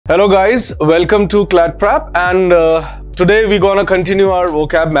Hello guys, welcome to ClatPrep, and today we're gonna continue our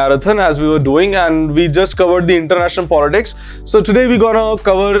vocab marathon as we were doing, and we just covered the international politics. So today we're gonna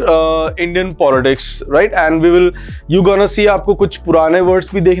cover Indian politics, right? And you gonna see आपको कुछ पुराने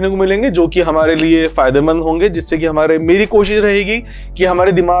words भी देखने को मिलेंगे जो कि हमारे लिए फायदेमंद होंगे, जिससे कि मेरी कोशिश रहेगी कि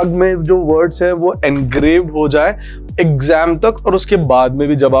हमारे दिमाग में जो words है वो engraved हो जाए एग्जाम तक, और उसके बाद में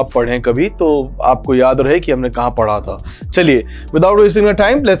भी जब आप पढ़ें कभी तो आपको याद रहे कि हमने कहाँ पढ़ा था। चलिए, without wasting our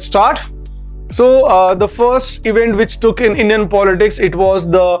time, let's start. So the first event which took in Indian politics, it was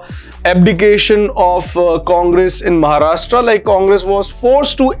the abdication of Congress in Maharashtra. Like Congress was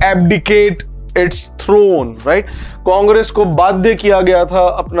forced to abdicate its throne, right? Congress को बाध्य किया गया था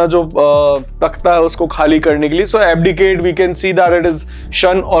अपना जो तख्ता है उसको खाली करने के लिए. So abdicate, we can see that it is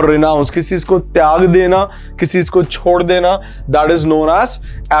shun or renounce. किसी चीज को त्याग देना, किसी चीज को छोड़ देना, that is known as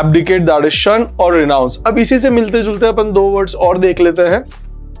abdicate, that is shun or renounce. अब इसी से मिलते जुलते अपन दो वर्ड्स और देख लेते हैं.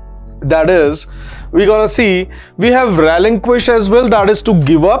 That is, we're gonna see we have relinquish as well, that is to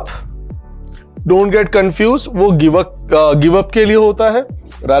give up. Don't get confused, वो give up के लिए होता है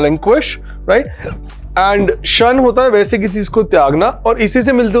relinquish, right? And shun होता है वैसे किसी चीज को त्यागना. और इसी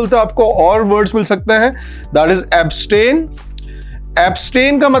से मिलते जुलते आपको और वर्ड्स मिल सकते हैं. That is abstain.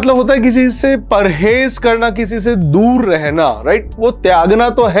 Abstain का मतलब होता है किसी से परहेज करना, किसी से दूर रहना, right? वो त्यागना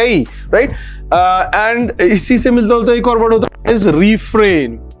तो है ही, right? And इसी से मिलता जुलता एक और वर्ड होता है is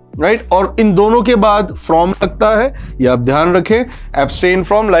refrain, राइट और इन दोनों के बाद फ्रॉम लगता है, ये आप ध्यान रखें. Abstain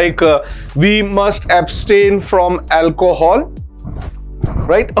from, like we must abstain from alcohol,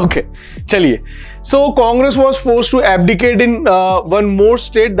 right. Okay, चलिए. सो Congress was forced to abdicate in one more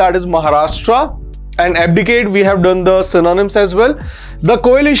state, that is Maharashtra. And abdicate, we have done the synonyms as well. The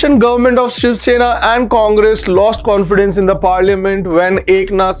coalition government of Shiv Sena and Congress lost confidence in the parliament when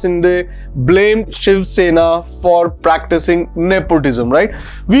Eknath Shinde blamed Shiv Sena for practicing nepotism, right?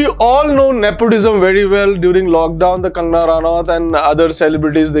 We all know nepotism very well. During lockdown, the Kangana Ranaut and other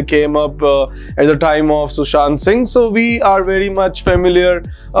celebrities, they came up at the time of Sushant Singh. So we are very much familiar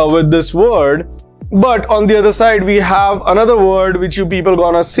with this word. But on the other side, we have another word which you people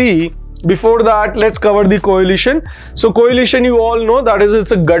gonna see. Before that, let's cover the coalition. So coalition, you all know that is,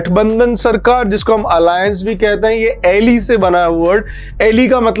 it's a गठबंधन सरकार, जिसको हम alliance भी कहते हैं. ये Eli से बना है वर्ड. एली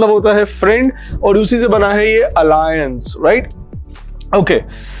का मतलब होता है friend, और उसी से बना है ये alliance, right? Okay.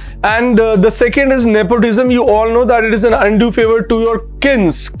 And the second is nepotism. You all know that it is an undue favor to your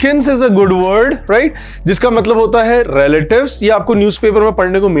kins. Kins is a good word, right? जिसका मतलब होता है relatives. ये आपको न्यूज़पेपर में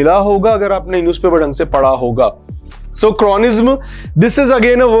पढ़ने को मिला होगा अगर आपने न्यूज़पेपर ढंग से पढ़ा होगा. So chronism, this is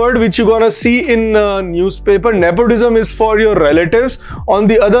again a word which you're gonna see in newspaper. Nepotism is for your relatives. On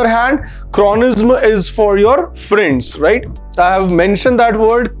the other hand, chronism is for your friends, right? I have mentioned that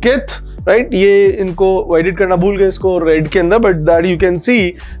word kith, right? ये इनको edit करना भूल गए इसको red के अंदर, but that you can see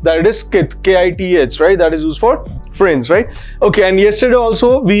that it is kith, K-I-T-H, right? That is used for friends, right? Okay, and yesterday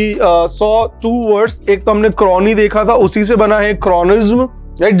also we saw two words. एक तो हमने crony देखा था, उसी से बना है chronism,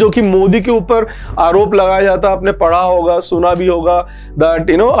 राइट, जो कि मोदी के ऊपर आरोप लगाया जाता है. आपने पढ़ा होगा, सुना भी होगा that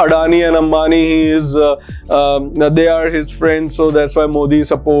you know Adani and Ambani, he is they are his friends, so that's why Modi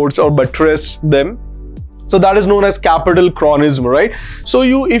supports और buttress them. So that is known as capital chronism, right? So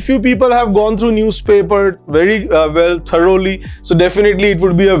if you people have gone through newspaper very well, thoroughly, so definitely it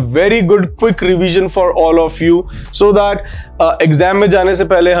would be a very good quick revision for all of you, so that exam में जाने से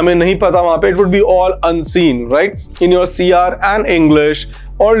पहले हमें नहीं पता वहाँ पे, it would be all unseen, right? In your CR and English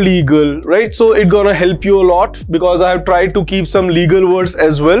or legal, right? So it's gonna help you a lot because I have tried to keep some legal words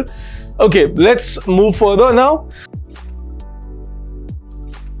as well. Okay, let's move further now.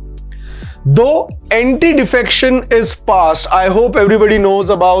 Though anti-defection is passed, I hope everybody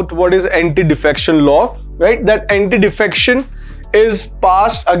knows about what is anti-defection law, right? That anti-defection is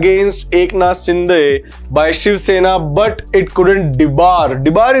passed against Eknath Shinde by Shiv Sena, but it couldn't debar.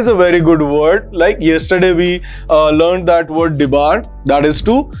 Debar is a very good word. Like yesterday we learned that word debar, that is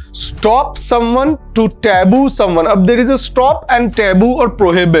to stop someone, to taboo someone. अब there is a stop and taboo or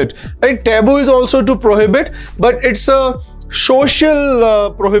prohibit, right? Taboo is also to prohibit, but it's a social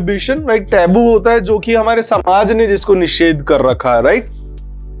prohibition, right? Taboo होता है जो कि हमारे समाज ने जिसको निषेध कर रखा है, right?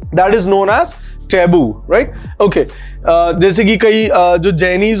 That is known as taboo, right? Okay, जैसे कि कई जो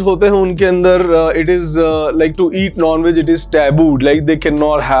जैनीज होते हैं उनके अंदर it is like to eat nonveg, it is टैबूड, like they can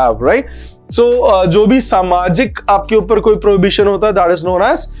not have, right? सो जो भी सामाजिक आपके ऊपर कोई प्रोहिबिशन होता है, that is known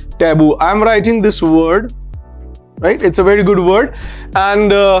as taboo. I am writing this word, right? It's a very good word.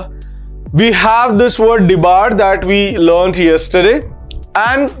 And we have this word debar that we learned yesterday.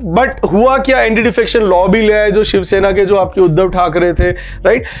 And but हुआ क्या, एंटी डिफेक्शन लॉ भी ले आए जो शिवसेना के, जो आपके उद्धव ठाकरे थे,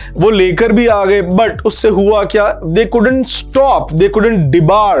 राइट, वो लेकर भी आ गए, बट उससे हुआ क्या, they couldn't stop, they couldn't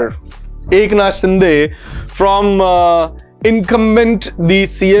debar Eknath Shinde from incumbent the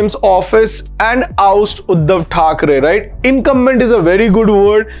CM's office and oust Uddhav Thackeray, right? Incumbent is a very good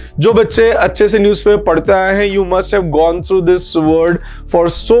word. जो बच्चे अच्छे से न्यूज़पेपर पढ़ते आए हैं, you must have gone through this word for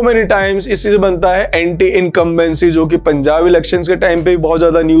so many times. इसी से बनता है anti incumbency, जो कि पंजाब इलेक्शंस के टाइम पे बहुत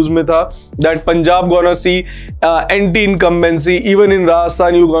ज़्यादा न्यूज़ में था, that Punjab gonna see anti incumbency. Even in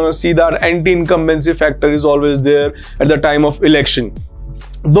Rajasthan you gonna see that anti incumbency factor is always there at the time of election.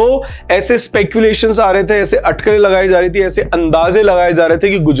 दो ऐसे स्पेकुलेशंस आ रहे थे, ऐसे अटकलें लगाई जा रही थी, ऐसे अंदाजे लगाए जा रहे थे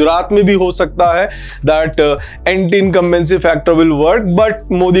कि गुजरात में भी हो सकता है that anti incumbency factor will work,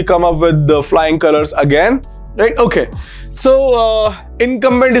 but Modi come up with flying colours again, right? Okay, so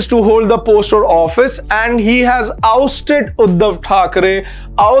incumbent is to hold the post or office, and he has ousted Uddhav Thackeray.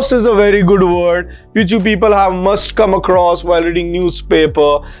 Oust is a very good word which you people have must come across while reading newspaper.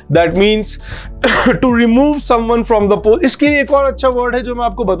 That means to remove someone from the post. इसके लिए एक और अच्छा word है जो मैं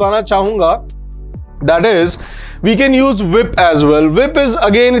आपको बताना चाहूंगा. That is, we can use whip as well. Whip is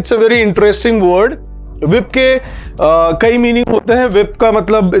again, it's a very interesting word. Whip के कई मीनिंग होते हैं. विप का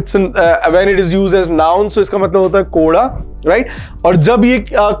मतलब it's when it is used as noun, सो इसका मतलब होता है कोड़ा, राइट? और जब ये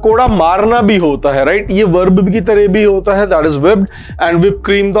कोड़ा मारना भी होता है, राइट, ये वर्ब की तरह भी होता है, that is whipped. And whip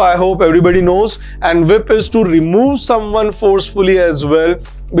cream तो I hope everybody knows. And whip is to remove someone forcefully as well,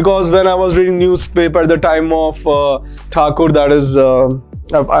 because when I was reading newspaper at the time of Thakur, that is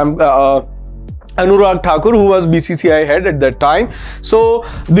Anurag Thakur, who was BCCI head at that time. So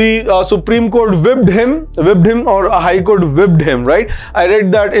the Supreme Court whipped him, or a High Court whipped him, right? I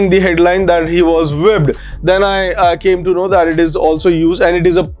read that in the headline that he was whipped. Then I came to know that it is also used, and it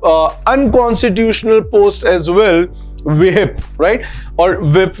is a unconstitutional post as well. Whip, right? Or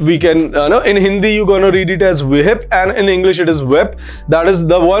whip, we can know in Hindi you're gonna read it as whip, and in English it is whip. That is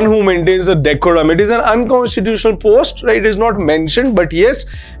the one who maintains the decorum. It is an unconstitutional post, right? It is not mentioned, but yes,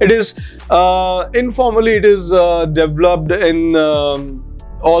 it is informally it is developed in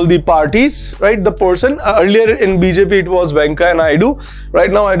all the parties, right? The person earlier in BJP it was Venkaiah Naidu.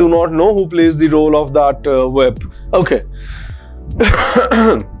 Right now I do not know who plays the role of that whip. Okay.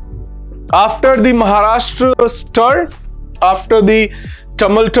 After the Maharashtra stir, after the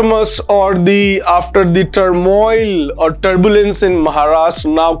tumultuous after the turmoil or turbulence in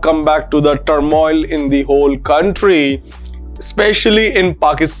Maharashtra, now come back to the turmoil in the whole country, especially in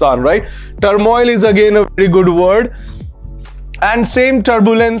Pakistan, right? Turmoil is again a very good word. And same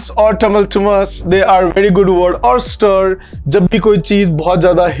turbulence और tumultuous, they are very good word. और stir, जब भी कोई चीज़ बहुत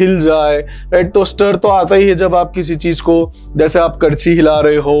ज़्यादा हिल जाए, right? तो stir तो आता ही है जब आप किसी चीज़ को, जैसे आप करछी हिला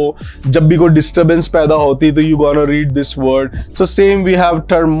रहे हो, जब भी कोई disturbance पैदा होती है तो you gonna read this word. So same we have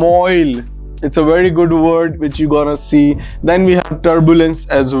turmoil. It's a very good word which you gonna see. Then we have turbulence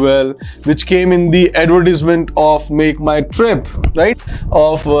as well, which came in the advertisement of Make My Trip, right?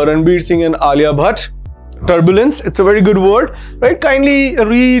 Of Ranveer Singh and Alia Bhatt. Turbulence, it's a very good word, right? Kindly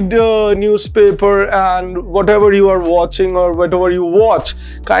read newspaper, and whatever you are watching or whatever you watch,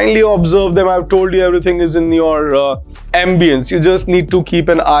 kindly observe them. I've told you everything is in your ambience. You just need to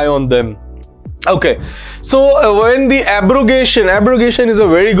keep an eye on them. Okay, so when the abrogation is a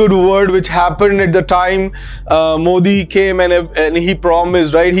very good word which happened at the time Modi came and he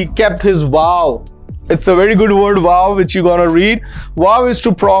promised, right? He kept his vow. It's a very good word, vow, which you're gonna read. Vow is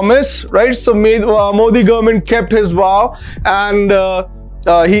to promise, right? So Modi government kept his vow, and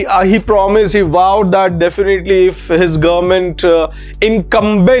he promised, he vowed that definitely if his government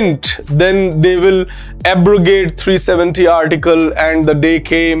incumbent, then they will abrogate 370 article. And the day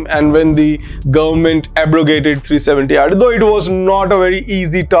came, and when the government abrogated 370 article, though it was not a very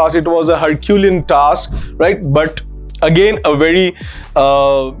easy task, it was a Herculean task, right? But again, a very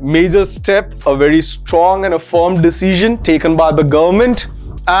major step, a very strong and a firm decision taken by the government.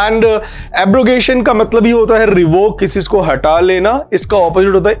 And abrogation का मतलब ही होता है revoke, किसी को हटा लेना. इसका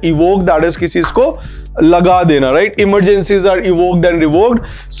opposite होता है evoke, that is किसी को लगा देना, right? Emergencies are evoked and revoked.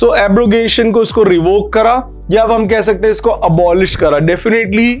 So abrogation को इसको revoke करा, या अब हम कह सकते हैं इसको abolish करा.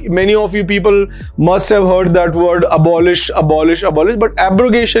 Definitely many of you people must have heard that word abolish, but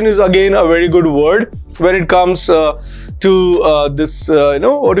abrogation is again a very good word when it comes to this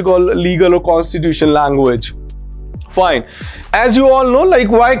what you call legal or constitution language. Fine. As you all know, like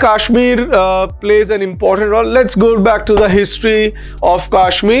why Kashmir plays an important role. Let's go back to the history of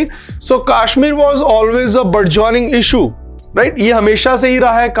Kashmir. So Kashmir was always a burgeoning issue, right? ये हमेशा से ही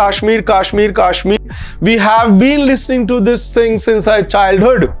रहा है Kashmir, Kashmir, Kashmir. We have been listening to this thing since our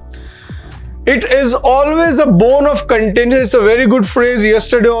childhood. It is always a bone of contention. It's a very good phrase.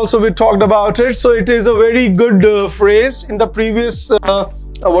 Yesterday also we talked about it. So it is a very good phrase. In the previous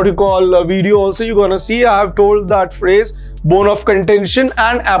what you call video also you're gonna see I have told that phrase, bone of contention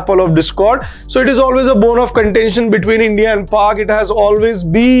and apple of discord. So it is always a bone of contention between India and Pak. It has always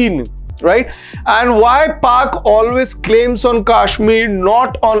been, right? And why Pak always claims on Kashmir,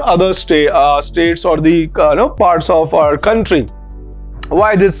 not on other states or the parts of our country?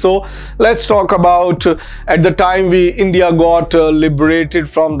 Why this so? Let's talk about at the time India got liberated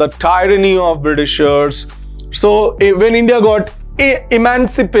from the tyranny of Britishers. So when India got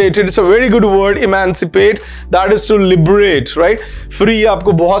emancipated, it's a very good word, emancipate, that is to liberate, right? Free,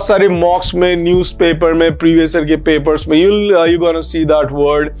 आपको बहुत सारे mocks में, newspaper में, previous year के papers में, you're gonna see that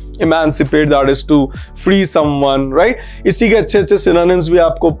word emancipate, that is to free someone, right? इसी के अच्छे synonyms भी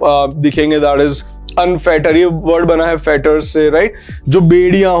आपको दिखेंगे, that is unfetter, ये word बना है fetters से, right? जो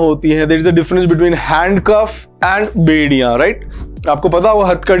बेड़ियां होती हैं, there is a difference between handcuff and बेड़ियां, right? आपको पता होगा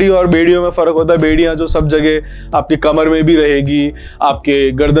हथकड़ी और बेड़ियों में फर्क होता है। बेड़ियां जो सब जगह आपके कमर में भी रहेगी,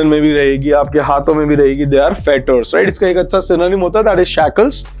 आपके गर्दन में भी रहेगी, आपके हाथों में भी रहेगी, दे आर fetters, right? इसका एक अच्छा सिनोनिम होता है, that is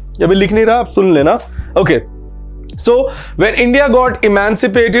shackles। ये भी लिख नहीं रहा, आप सुन लेना, okay? So when India got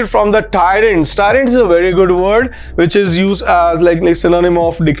emancipated from the tyrants is a very good word which is used as like synonym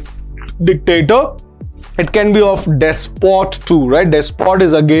of dictator. It can be of despot too, right? Despot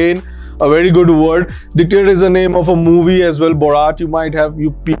is again a very good word. Dictator is the name of a movie as well, Borat.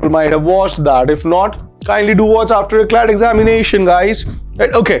 You people might have watched that. If not, kindly do watch after a Clat examination, guys.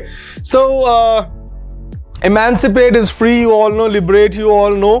 Right? Okay. So emancipate is free, you all know. Liberate, you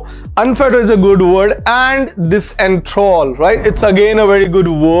all know. Unfetter is a good word. And disenthrall, right? It's again a very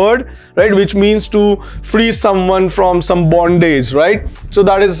good word, right? Which means to free someone from some bondage, right? So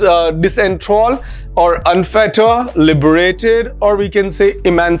that is disenthrall or unfetter, liberated, or we can say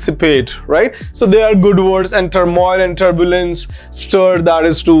emancipate, right? So they are good words. And turmoil and turbulence, stir, that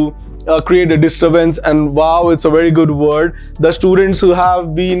is to create a disturbance. And wow, it's a very good word. The students who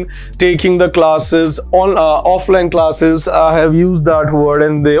have been taking the classes on offline classes have used that word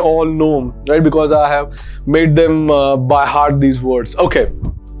and they all know, right? Because I have made them by heart these words. Okay.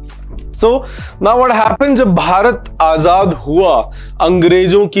 So now what happened जब भारत आजाद हुआ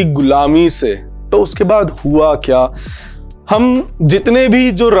अंग्रेजों की गुलामी से, तो उसके बाद हुआ क्या? हम जितने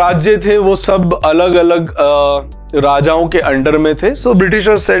भी जो राज्य थे वो सब अलग अलग राजाओं के अंडर में थे। सो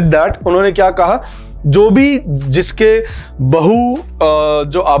ब्रिटिशर सेड दैट, उन्होंने क्या कहा, जो भी जिसके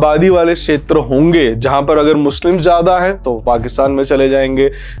जो आबादी वाले क्षेत्र होंगे जहां पर अगर मुस्लिम ज्यादा हैं तो पाकिस्तान में चले जाएंगे,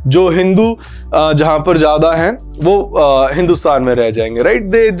 जो हिंदू जहां पर ज्यादा हैं वो हिंदुस्तान में रह जाएंगे, right?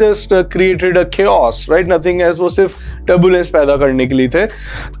 They just created a chaos, right? Nothing else, वो सिर्फ टर्बुलेंस पैदा करने के लिए थे।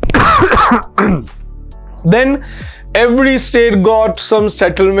 Then every state got some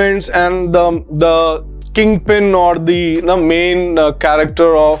settlements and the kingpin or the main character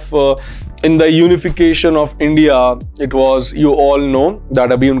of in the unification of India, it was, you all know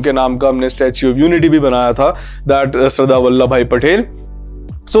that अभी उनके नाम का हमने Statue of Unity भी बनाया था, that सरदार वल्लभ भाई Patel.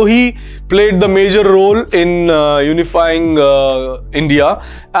 So he played the major role in unifying India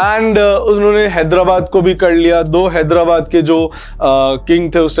and उन्होंने हैदराबाद को भी कर लिया. दो हैदराबाद के जो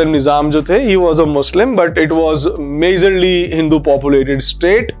किंग थे उस टाइम, निजाम जो थे, he was a Muslim but it was majorly Hindu populated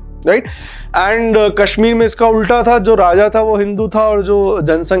state, right? And Kashmir में इसका उल्टा था, जो राजा था वो हिंदू था और जो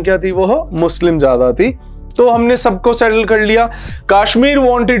जनसंख्या थी वो मुस्लिम ज्यादा थी. तो हमने सबको सेटल कर लिया. Kashmir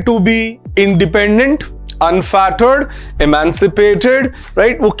wanted to be independent, unfettered, emancipated,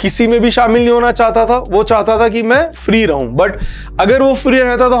 right? वो किसी में भी शामिल नहीं होना चाहता था, वो चाहता था कि मैं फ्री रहूं. बट अगर वो फ्री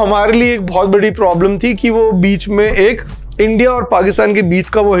रहता तो हमारे लिए एक बहुत बड़ी प्रॉब्लम थी कि वो बीच में एक इंडिया और पाकिस्तान के बीच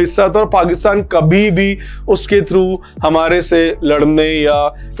का वो हिस्सा था और पाकिस्तान कभी भी उसके थ्रू हमारे से लड़ने या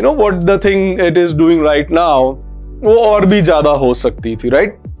what the thing it is doing right now वो और भी ज्यादा हो सकती थी,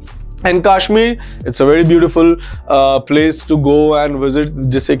 right? And Kashmir, it's a very beautiful place to go and visit,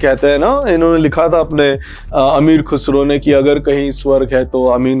 जिसे कहते हैं ना, इन्होंने लिखा था अपने अमीर खुसरो ने कि अगर कहीं स्वर्ग है तो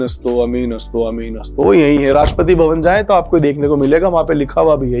अमीन अस्तो, अमीन अस्तो, अमीन अस्तो. वो यही है. राष्ट्रपति भवन जाए तो आपको देखने को मिलेगा, वहां पे लिखा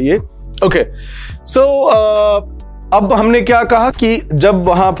हुआ भी है ये. ओके, सो अब हमने क्या कहा कि जब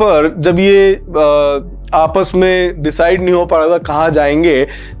वहां पर जब ये आपस में डिसाइड नहीं हो पा रहा था कहाँ जाएंगे,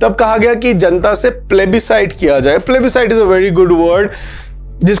 तब कहा गया कि जनता से प्लेबिसाइट किया जाए. Plebiscite is a very good word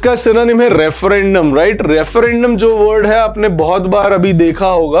जिसका सिनोनिम है रेफरेंडम, राइट? रेफरेंडम जो वर्ड है आपने बहुत बार अभी देखा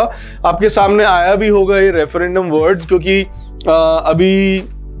होगा, आपके सामने आया भी होगा ये रेफरेंडम वर्ड, क्योंकि अभी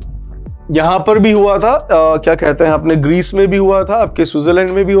यहाँ पर भी हुआ था, क्या कहते हैं, अपने ग्रीस में भी हुआ था, आपके स्विट्जरलैंड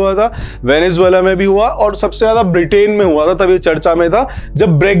में भी हुआ था, वेनेजुएला में भी हुआ, और सबसे ज्यादा ब्रिटेन में हुआ था। तब ये चर्चा में था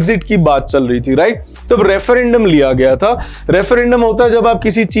जब ब्रेक्जिट की बात चल रही थी, राइट। तब रेफरेंडम लिया गया था। रेफरेंडम होता है जब आप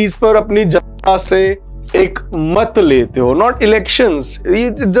किसी चीज पर अपनी जनता से एक मत लेते हो, not elections,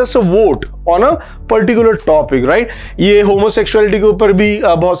 just a vote on a particular topic, right. ये होमोसेक्सुअलिटी के ऊपर भी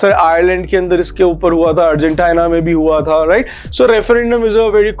बहुत सारे आयरलैंड के अंदर इसके ऊपर हुआ था, अर्जेंटीना में भी हुआ था, right. So referendum is a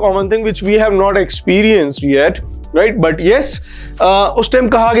very common thing which we have not experienced yet, right. But yes, उस टाइम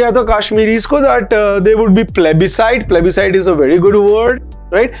कहा गया था कश्मीरीज को that they would be plebiscite. Plebiscite is a very good word,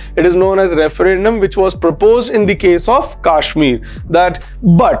 right? It is known as referendum, which was proposed in the case of Kashmir.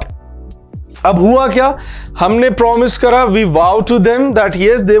 But अब हुआ क्या, हमने promise करा, we vow to them that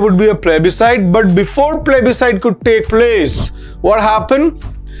yes, there would be a plebiscite, but before plebiscite could take place, what happened?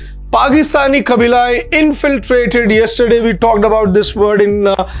 Pakistani Kabilai infiltrated. Yesterday we talked about this word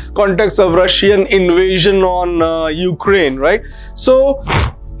in context of Russian invasion on Ukraine, right? So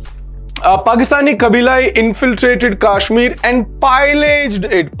Pakistani Kabilai infiltrated Kashmir and pillaged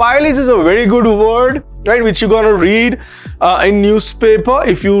it. Pillage is a very good word, right, which you're gonna read in newspaper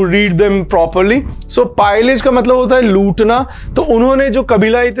if you read them properly. So pillage का मतलब होता है लूटना। तो उन्होंने जो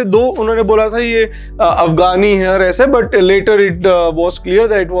कबीलाई थे दो, उन्होंने बोला था ये अफगानी है और ऐसे, but later it was clear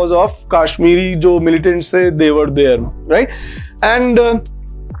that it was of Kashmiri जो militants थे, they were there, right? And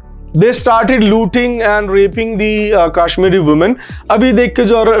they started looting and raping the Kashmiri women. अभी देख के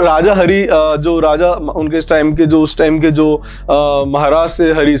जो राजा हरी, जो राजा उनके टाइम के, जो उस टाइम के जो महाराज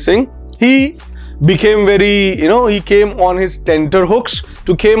से Hari Singh, he became very, he came on his tenterhooks.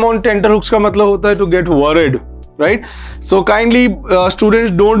 To came on tenterhooks का मतलब होता है to get worried, right? So kindly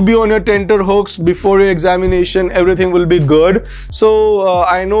students, don't be on your tenterhooks before your examination. Everything will be good. So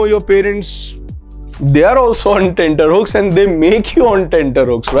I know your parents, they are also on tenterhooks and they make you on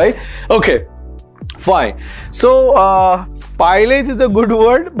tenterhooks, right? Okay, fine. So pillage is a good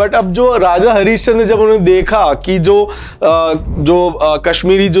word, but अब जो राजा हरिश्चंद्र जब उन्होंने देखा कि जो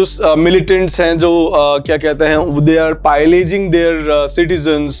कश्मीरी जो militants हैं, जो क्या कहते हैं, they are pillaging their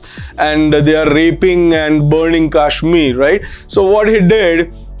citizens and they are raping and burning Kashmir, right? So what he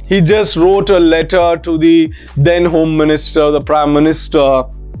did, he just wrote a letter to the then home minister, the prime minister,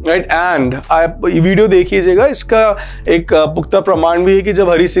 right. And आप video देखिएगा, इसका एक पुख्ता प्रमाण भी है कि जब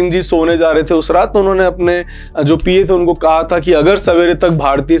हरी सिंह जी सोने जा रहे थे उस रात, तो उन्होंने अपने जो पीए थे उनको कहा था कि अगर सवेरे तक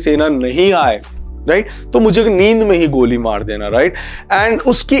भारतीय सेना नहीं आए, राइट, तो मुझे नींद में ही गोली मार देना, राइट। एंड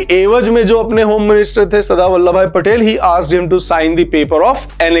उसकी एवज में जो अपने होम मिनिस्टर थे सरदार वल्लभ भाई Patel, he asked him to sign the paper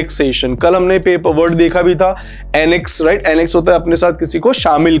of annexation. कल हमने पेपर वर्ड देखा भी था, एनेक्स, राइट। एनेक्स होता है अपने साथ किसी को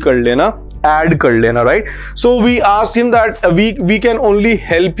शामिल कर लेना, ऐड कर लेना, right. So we asked him that we can only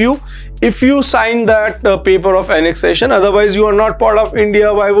help you if you sign that paper of annexation, otherwise you are not part of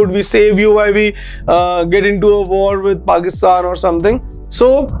India. Why would we save you? Why we get into a war with Pakistan or something? So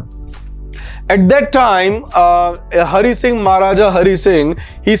at that time, Hari Singh, Maharaja Hari Singh,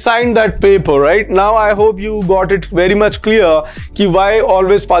 he signed that paper, right? Now I hope you got it very much clear कि why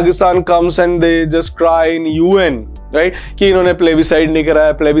always Pakistan comes and they just cry in UN, right? कि इन्होंने plebiscite नहीं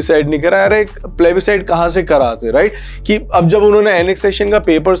कराया, plebiscite नहीं कराया। अरे plebiscite कहाँ से कराते, right? कि अब जब उन्होंने annexation का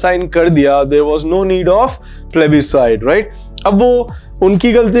पेपर साइन कर दिया, there was no need of plebiscite, right? अब वो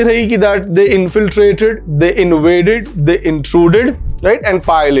उनकी गलती रही कि that they infiltrated, they invaded, they intruded, right? And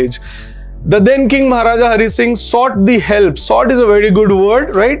pillage. The then King Maharaja Hari Singh sought the help. Sought is a very good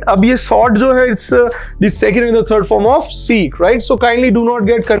word, right? अब ये sought जो है, it's the second and the third form of seek, right? So kindly do not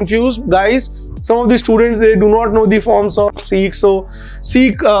get confused, guys. Some of the students, they do not know the forms of seek. So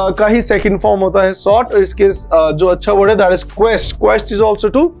seek का ही second form होता है sought, और इसके जो अच्छा word है that is quest. Quest is also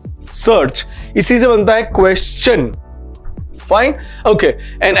to search. इसी से बनता है question. Fine? Okay.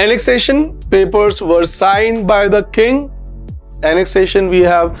 And annexation papers were signed by the king. Annexation we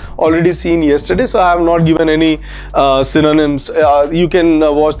have already seen yesterday, so I have not given any synonyms. You can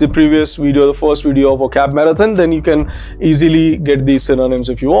watch the previous video, the first video of Vocab Marathon, then you can easily get the synonyms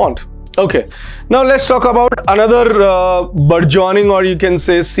if you want. Okay, now let's talk about another burgeoning, or you can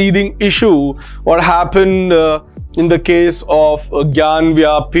say seething issue, what happened in the case of Gyan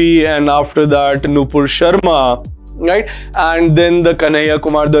Vyapi and after that Nupur Sharma, right? And then the Kanhaiya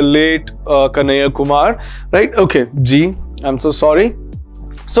Kumar, the late Kanhaiya Kumar, right? Okay, G. I'm so sorry.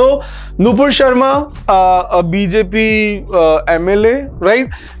 So Nupur Sharma, a BJP MLA,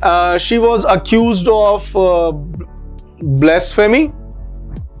 right? She was accused of blasphemy,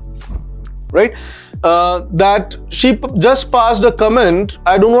 right? That she just passed a comment.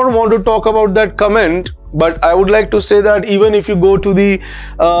 I do not want to talk about that comment, but I would like to say that even if you go to the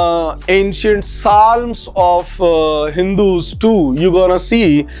ancient psalms of Hindus too, you're gonna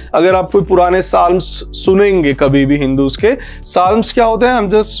see, अगर आप कोई पुराने psalms सुनेंगे कभी भी Hindus के, psalms क्या होते हैं? I'm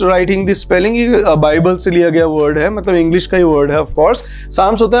just writing the spelling, ये बाइबल से लिया गया वर्ड है, मतलब इंग्लिश का ही वर्ड है ऑफ कोर्स.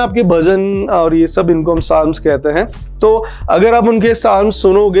 psalms होते हैं आपके भजन और ये सब, इनको हम psalms कहते हैं. तो अगर आप उनके psalms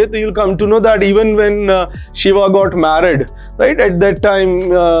सुनोगे तो you'll come to know that even when Shiva got married, right, at that time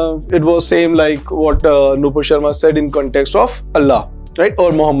it was same like what Nupur Sharma said in context of Allah, right,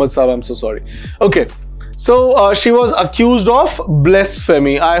 or Muhammad Sahib, I'm so sorry. Okay, so she was accused of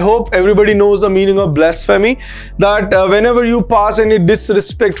blasphemy. I hope everybody knows the meaning of blasphemy, that whenever you pass any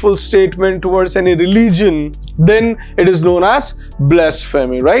disrespectful statement towards any religion, then it is known as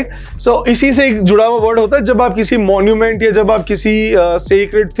blasphemy, right? So इसी से एक जुड़ा हुआ word होता है, जब आप किसी monument या जब आप किसी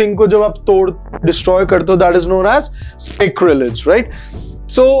sacred thing को जब आप तोड़ destroy करते हो, that is known as sacrilege, right?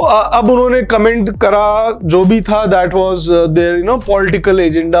 So अब उन्होंने कमेंट करा जो भी था, that was their political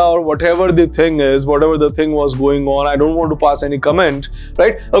agenda or whatever the thing is, whatever the thing was going on. I don't want to pass any comment,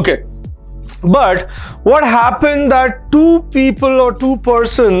 right? Okay, but what happened that two people or two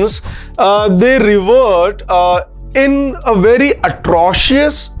persons they revert in a very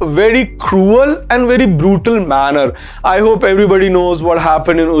atrocious, very cruel and very brutal manner. I hope everybody knows what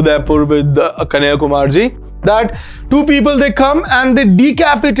happened in Udaipur with Kanhaiya Kumar ji. That two people, they come and they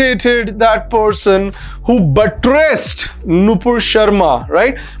decapitated that person who buttressed Nupur Sharma,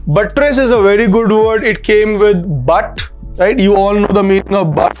 right? Buttress is a very good word. It came with butt, right? You all know the meaning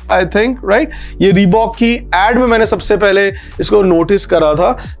of butt, I think, right? ये Reebok की ad में मैंने सबसे पहले इसको notice करा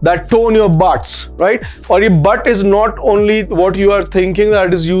था, that tone your butts, right? और ये butt is not only what you are thinking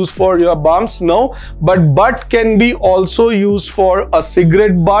that is used for your bumps, no, but butt can be also used for a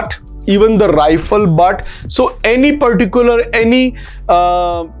cigarette butt, even the rifle butt. So any particular,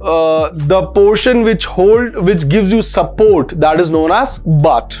 the portion which gives you support, that is known as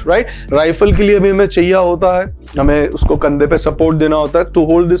butt, right? Rifle के लिए भी हमें चाहिए होता है, हमें उसको कंधे पे support देना होता है. To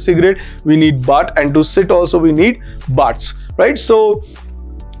hold this cigarette we need butt, and to sit also we need butts, right? So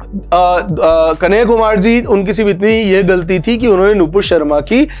Kanhaiya Kumar ji, उनकी सिर्फ इतनी ये गलती थी कि उन्होंने नुपुर शर्मा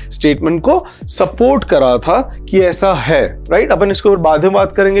की स्टेटमेंट को सपोर्ट करा था कि ऐसा है, राइट? अपन इसको बाद में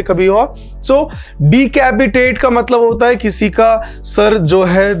बात करेंगे कभी और. सो डिकैपिटेट का मतलब होता है किसी का सर जो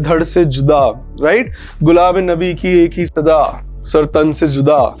है धड़ से जुदा, राइट? गुलाब नबी की एक ही सदा, सर तन से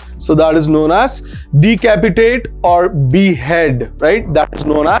जुदा. So that is known as decapitate or behead, right? That is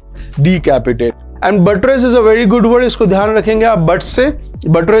known as decapitate. And buttress is a very good word. इसको ध्यान रखेंगे आप butt से.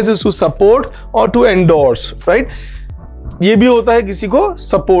 Buttress is to support or to endorse, right? ये भी होता है किसी को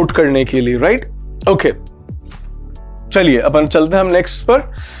support करने के लिए, right? Okay. चलिए अपन चलते हैं हम next पर.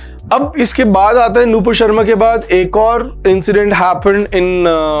 अब इसके बाद आता है नुपुर शर्मा के बाद एक और incident happened in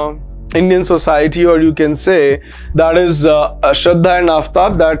Indian society, or you can say that is Shraddha and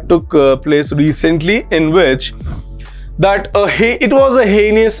Aftab, that took place recently, in which that it was a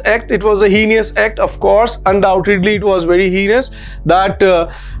heinous act. It was a heinous act, of course, undoubtedly it was very heinous. That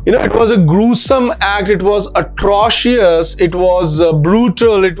it was a gruesome act, it was atrocious, it was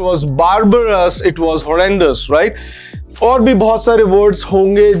brutal, it was barbarous, it was horrendous, right? और भी बहुत सारे words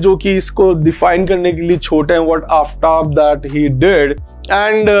होंगे जो कि इसको define करने के लिए छोटे हैं. What Aftab that he did,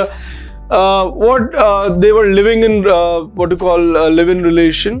 and what they were living in what you call live-in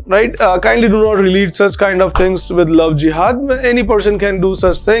relation, right? Kindly do not relate such kind of things with love jihad. Any person can do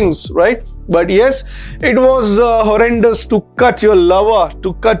such things, right? But yes, it was horrendous to cut your lover,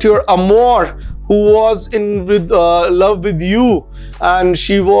 to cut your amour, who was in with love with you, and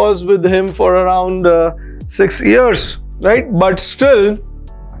she was with him for around 6 years, right? But still,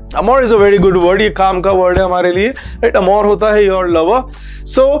 amour is a very good word. ये काम का word है हमारे लिए, right? Amour होता है your lover.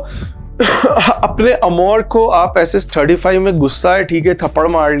 So अपने अमोर को आप ऐसे 35 में गुस्सा है, ठीक है, थप्पड़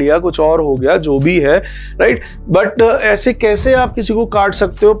मार लिया, कुछ और हो गया, जो भी है, राइट? बट ऐसे कैसे आप किसी को काट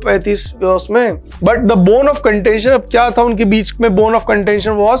सकते हो 35 उसमें? But the bone of contention, अब क्या था उनके बीच में? Bone of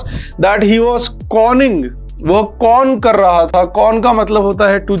contention was that he was कॉनिंग. वो कॉन कर रहा था. कॉन का मतलब होता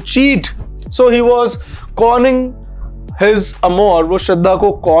है to cheat. So he was कॉनिंग his अमोर. वो श्रद्धा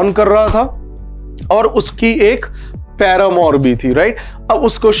को कॉन कर रहा था और उसकी एक पैरामोर भी थी, राइट? अब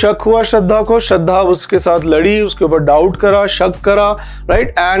उसको शक हुआ श्रद्धा को, श्रद्धा उसके साथ लड़ी, उसके ऊपर डाउट करा, शक करा, right?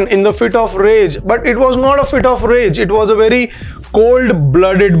 And in the fit of raise, but it was not a fit of raise, it was a very cold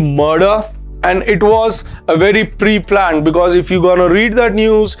blooded murder. And it was a very pre-planned, because if you're gonna read that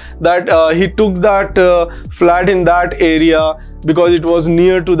news, that he took that flat in that area because it was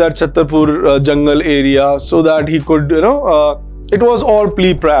near to that Chhatarpur jungle area, so that he could, it was all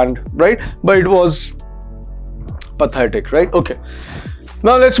pre-planned, right? But it was pathetic, right? Okay,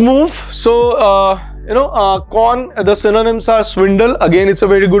 now let's move. So con, the synonyms are swindle. Again, it's a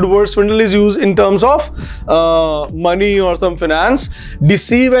very good word. Swindle is used in terms of money or some finance.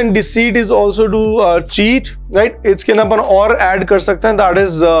 Deceive and deceit is also to cheat, right? इसके ना अपन और add कर सकते हैं. That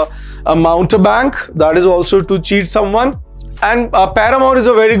is a mountebank. That is also to cheat someone. And paramour is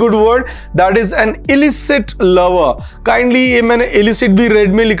a very good word. That is an illicit lover. Kindly ये मैंने illicit भी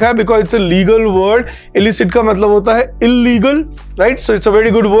red में लिखा है because it's a legal word. Illicit का मतलब होता है illegal, right? So it's a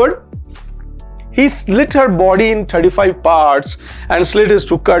very good word. He slit her body in 35 parts, and slit is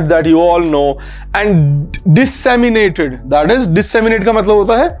to cut, that you all know, and disseminated. That is, disseminate का मतलब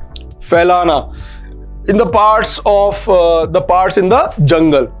होता है फैलाना. In the parts of the parts in the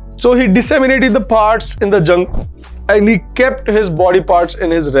jungle. So he disseminated the parts in the jungle, and he kept his body parts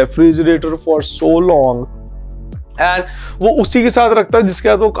in his refrigerator for so long. And वो उसी के साथ रखता है जिसके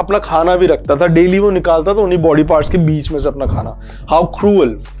साथ वो अपना खाना भी रखता था. डेली वो निकालता था उन्हीं बॉडी पार्ट्स के बीच में से अपना खाना. How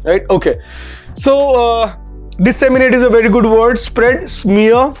cruel, right? Okay. So disseminate is a very good word. Spread,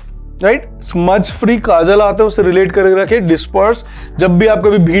 smear, right? Smudge free, काजल आते हैं उससे रिलेट करके रखे. Disperse, जब भी आप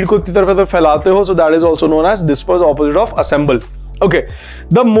कभी भीड़ को इतनी तरफ फैलाते हो, so that is also known as disperse, opposite of assemble. Okay,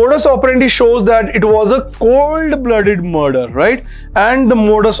 the modus operandi shows that it was a cold-blooded murder, right? And the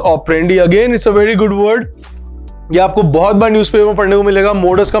modus operandi, again, it's a very good word. ये आपको बहुत बार newspaper में पढ़ने को मिलेगा.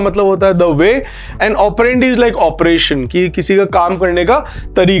 Modus का मतलब होता है the way, and operandi is like operation, कि किसी का काम करने का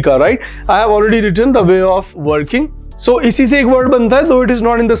तरीका, right? I have already written the way of working. सो इसी से एक वर्ड बनता है, दो it is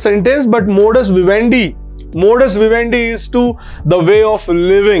not in the sentence, but modus Vivendi. Modus vivendi is to the way of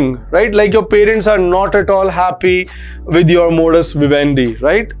living, right? Like your parents are not at all happy with your modus vivendi,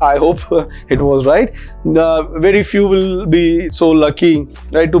 right? I hope it was right. Very few will be so lucky,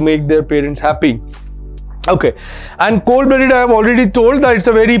 right, to make their parents happy. Okay, and cold-blooded, I have already told that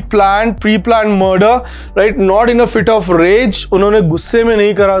it's a very planned, pre-planned murder, right? Not in a fit of rage. उन्होंने गुस्से में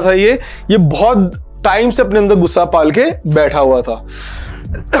नहीं करा था ये बहुत time से अपने अंदर गुस्सा पाल के बैठा हुआ था.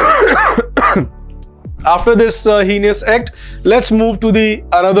 After this heinous act, let's move to the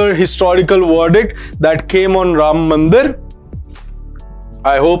another historical verdict that came on Ram Mandir.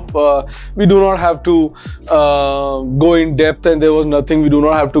 I hope we do not have to go in depth, and there was nothing. We do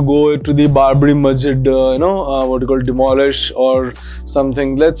not have to go to the Babri Masjid, what you call demolish or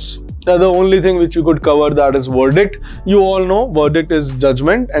something. The only thing which we could cover, that is verdict. You all know verdict is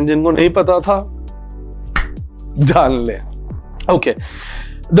judgment, and जिनको नहीं पता था जान ले. Okay.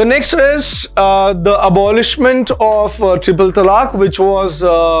 The next is the abolishment of triple talaq, which was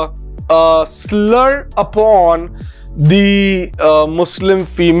a slur upon the Muslim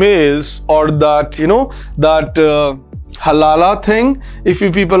females, or that that halala thing. If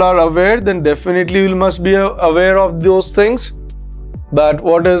you people are aware, then definitely you must be aware of those things. That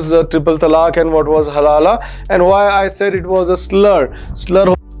what is triple talaq and what was halala, and why I said it was a slur.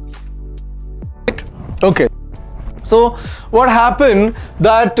 Okay. So what happened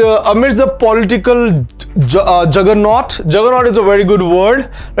that amidst the political juggernaut is a very good word,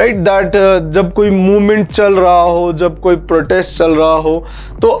 right? That जब कोई movement चल रहा हो, जब कोई protest चल रहा हो,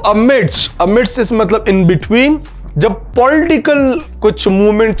 तो amidst इस मतलब in between, जब political कुछ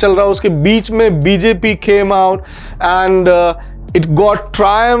movement चल रहा हो उसके बीच में BJP came out and it got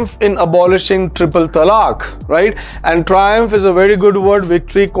triumph in abolishing triple talaq, right? And triumph is a very good word.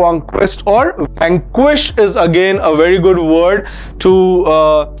 Victory, conquest, or vanquish is again a very good word to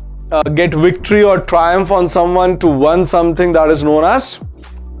get victory or triumph on someone, to win something, that is known as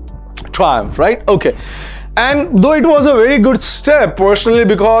triumph, right? Okay. And though it was a very good step personally,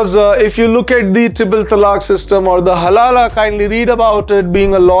 because if you look at the triple talaq system or the halala, kindly read about it.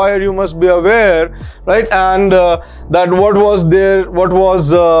 Being a lawyer, you must be aware, right? And that what was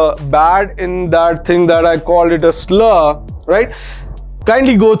bad in that thing that I called it a slur, right?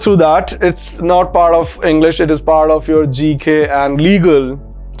 Kindly go through that. It's not part of English, it is part of your GK and legal.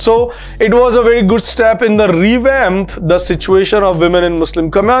 So it was a very good step in the revamp the situation of women in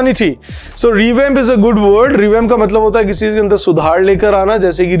Muslim community. So revamp is a good word. Revamp का मतलब होता है किसी के अंदर सुधार लेकर आना,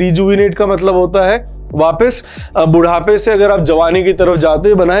 जैसे कि rejuvenate का मतलब होता है वापस बुढ़ापे से अगर आप जवानी की तरफ जाते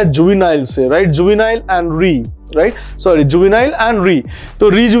हो, बना है जुवेनाइल से, right? Juvenile and re, right? Sorry, juvenile and re. तो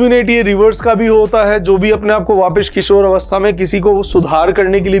रिजुविनेट ये रिवर्स का भी होता है, जो भी अपने आप को वापस किशोर अवस्था में किसी को सुधार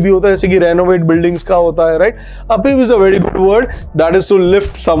करने के लिए भी होता है, जैसे कि रेनोवेट बिल्डिंग्स का होता है, right? अपीव is a very good word, that is to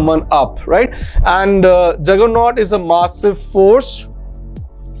lift someone up, right? And juggernaut is a massive force.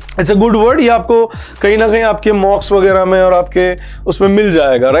 It's a good word. ये आपको कहीं ना कहीं आपके मॉक्स वगैरह में और आपके उसमें मिल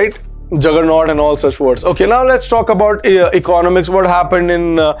जाएगा, right? juggernaut and all such words. Okay, now let's talk about economics. What happened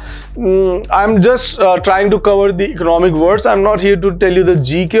in I'm just trying to cover the economic words. I'm not here to tell you the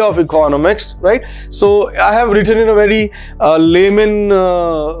GK of economics, right? So I have written in a very layman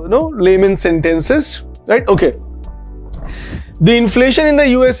sentences, right? Okay. The inflation in the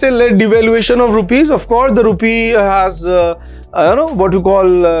USA led devaluation of rupees. Of course, the rupee has what you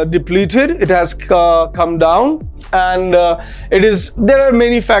call depleted. It has come down, and there are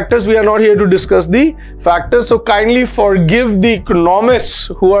many factors. We are not here to discuss the factors, so kindly forgive the economists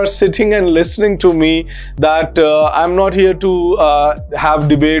who are sitting and listening to me that I'm not here to have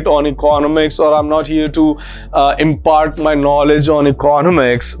debate on economics, or I'm not here to impart my knowledge on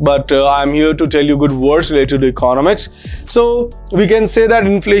economics, but I'm here to tell you good words related to economics. So we can say that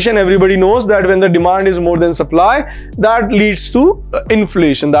inflation, everybody knows that when the demand is more than supply, that leads to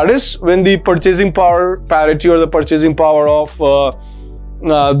inflation. That is when the purchasing power parity, or the purchasing power of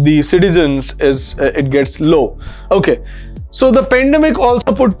the citizens it gets low. Okay, so the pandemic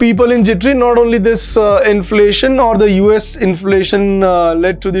also put people in jittery. Not only this inflation or the US inflation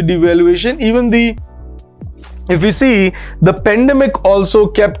led to the devaluation, even if you see, the pandemic also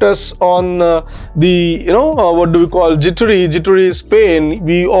kept us on what do we call jittery. Jittery is pain.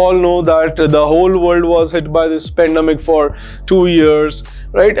 We all know that the whole world was hit by this pandemic for 2 years,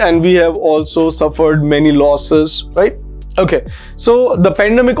 right? And we have also suffered many losses, right? Okay, so the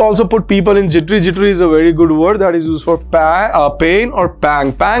pandemic also put people in jittery. Jittery is a very good word that is used for pain or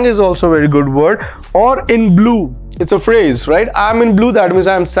pang. Pang is also a very good word. Or in blue, it's a phrase, right? I'm in blue, that means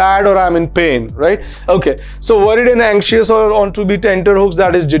I'm sad or I'm in pain, right? Okay, so worried and anxious or on to be tenterhooks,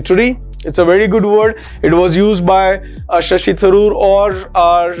 that is jittery. It's a very good word. It was used by Shashi Tharoor or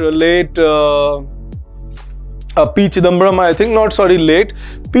our late P. Chidambaram, I think, late.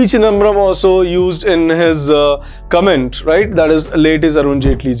 P. Chidambaram also used in his comment, right? That is, late is Arun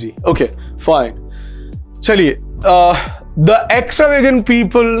Jaitley ji. Okay, fine. Chaliye, the extravagant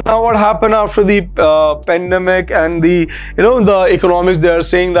people, now what happened after the pandemic and the economics, they are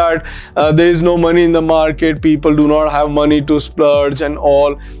saying that there is no money in the market, people do not have money to splurge and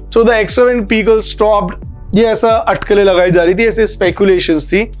all. So the extravagant people stopped. ये ऐसा अटकलें लगाई जा रही थी, ऐसे speculations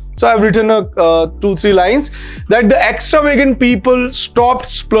थी. So I've written 2-3 lines that the extravagant people stopped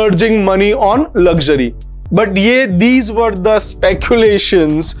splurging money on luxury. But these were the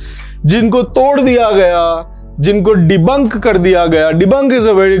speculations जिनको तोड़ दिया गया, जिनको debunk कर दिया गया. Debunk is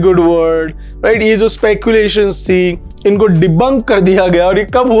a very good word, right? ये जो speculations थी, इनको debunk कर दिया गया. और ये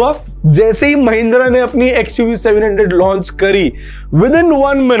कब हुआ? जैसे ही महिंद्रा ने अपनी XUV 700 लॉन्च करी, within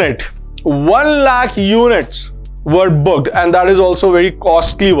 1 minute 1 lakh units were booked, and that is also a very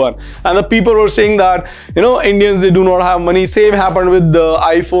costly one. And the people were saying that Indians, they do not have money. Same happened with the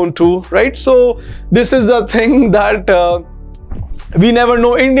iPhone 2, right? So this is the thing that we never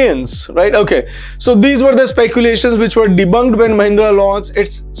know Indians, right? Okay, so these were the speculations which were debunked when Mahindra launched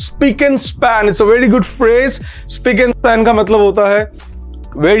its spick and span. It's a very good phrase. Spick and span का मतलब होता है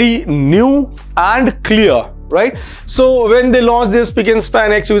very new and clear, right? So when they launched this spick and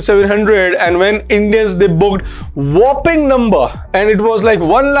span XUV 700, and when Indians, they booked whopping number, and it was like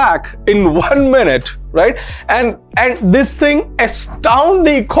 1 lakh in 1 minute, right? And this thing astounded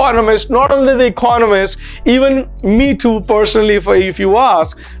the economists. Not only the economists, even me too personally, if you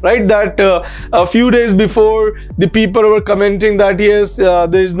ask, right? That a few days before, the people were commenting that yes,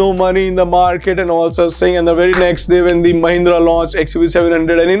 there is no money in the market and all such thing, and the very next day when the Mahindra launched XUV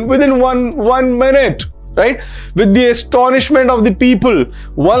 700, and within one minute, right, with the astonishment of the people,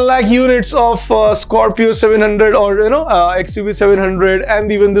 1 lakh units of Scorpio 700 or XUV 700,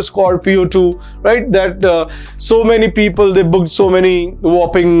 and even the Scorpio 2, right, that so many people, they booked so many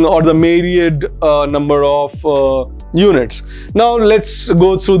whopping or the myriad number of units. Now let's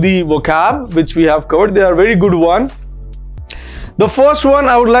go through the vocab which we have covered. They are very good one. The first one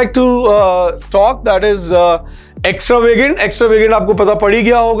I would like to talk, that is extravagant. Extravagant आपको पता पड़ ही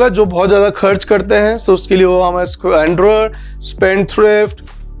गया होगा, जो बहुत ज्यादा खर्च करते हैं. सो उसके लिए वो हमारे स्क्वैंडरर, spendthrift,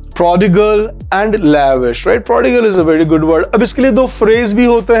 prodigal and lavish, right? Prodigal is a very good word. अब इसके लिए 2 फ्रेज भी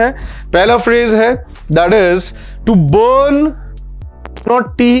होते हैं. पहला फ्रेज है that is to burn,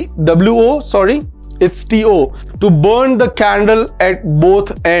 not TWO, sorry, it's TO, to burn the candle at both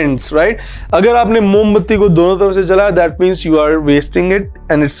ends, right? अगर आपने मोमबत्ती को दोनों तरफ से जलाया, that means you are wasting it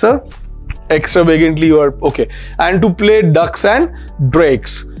and it's a extravagantly you are okay. And to play ducks and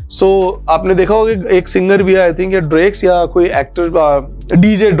drakes. So आपने देखा होगा एक सिंगर भी है, आई थिंक, या ड्रेक्स या कोई एक्टर,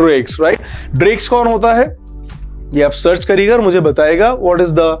 DJ ड्रेक्स, राइट? ड्रेक्स कौन होता है ये आप सर्च करिएगा और मुझे बताएगा what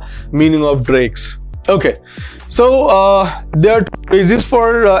is the meaning of drakes. Okay, so there are 2 phrases for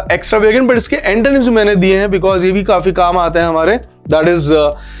extravagant, but इसके antonyms मैंने दिए हैं because ये भी काफी काम आते हैं हमारे. That is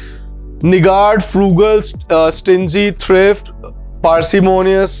niggard, frugal, stingy, thrift,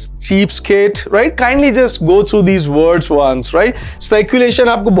 parsimonious, cheapskate, right? Kindly just go through these words once, right? Speculation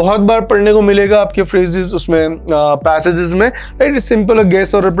आपको बहुत बार पढ़ने को मिलेगा आपके phrases उसमें passages में, right? It's simple a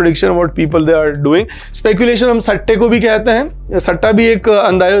guess or a prediction what people they are doing. Speculation हम सट्टे को भी कहते हैं, सट्टा भी एक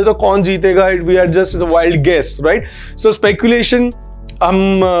अंदाजा होता है कौन जीतेगा, we are just a wild guess, right? So speculation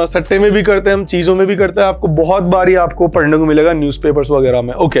हम सट्टे में भी करते हैं, हम चीज़ों में भी करते हैं, आपको बहुत बार ही आपको पढ़ने को मिलेगा न्यूज़पेपर्स वगैरह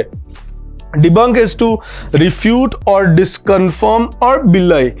में. Okay, debunk is to refute or disconfirm or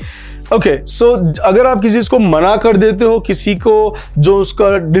belie. Okay, सो अगर आप किसी चीज को मना कर देते हो, किसी को जो उसका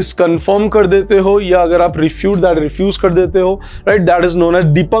डिसकन्फर्म कर देते हो, या अगर आप रिफ्यूट दैट रिफ्यूज कर देते हो, right, that is known as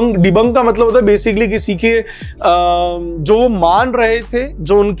debunk. Debunk का मतलब होता है बेसिकली किसी के जो वो मान रहे थे,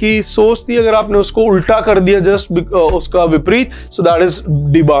 जो उनकी सोच थी, अगर आपने उसको उल्टा कर दिया जस्ट उसका विपरीत, so that is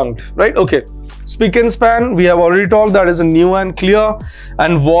debunked, right. Okay, speak and span, we have already talked, that is a new and clear.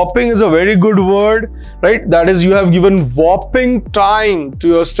 And whopping is a very good word, right? That is, you have given whopping time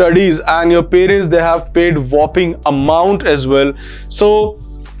to your studies, and your parents, they have paid whopping amount as well. So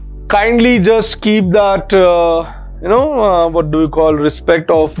kindly just keep that what do we call,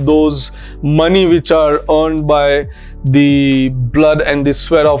 respect of those money which are earned by the blood and the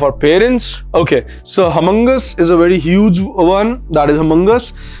sweat of our parents. Okay, so humongous is a very huge one, that is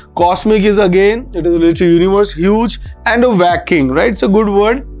humongous. Cosmic is again, it is related to universe, huge. And a whacking, right? It's a good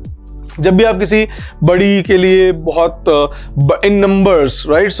word. जब भी आप किसी बड़ी के लिए बहुत in numbers,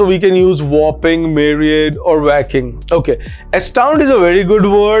 right? So we can use whopping, myriad or whacking. Okay, astound is a very good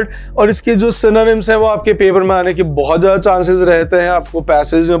word. और इसके जो synonyms हैं वो आपके पेपर में आने के बहुत ज़्यादा चांसेस रहते हैं, आपको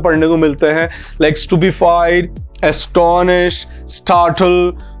पैसेज में पढ़ने को मिलते हैं, like stupefied, astonish,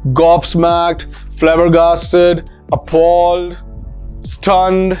 startle, gobsmacked, flabbergasted, appalled,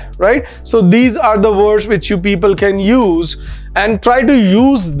 stunned, right? So these are the words which you people can use and try to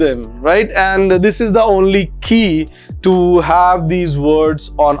use them, right? And this is the only key to have these words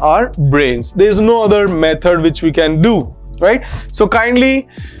on our brains. There is no other method which we can do, right? So kindly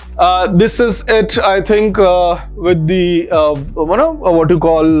this is it, I think, with the what you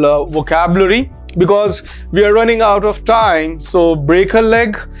call vocabulary, because we are running out of time. So break a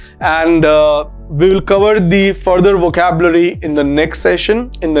leg, and we will cover the further vocabulary in the next session,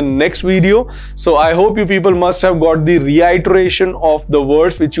 in the next video. So I hope you people must have got the reiteration of the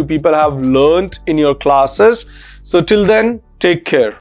words which you people have learned in your classes. So till then, take care.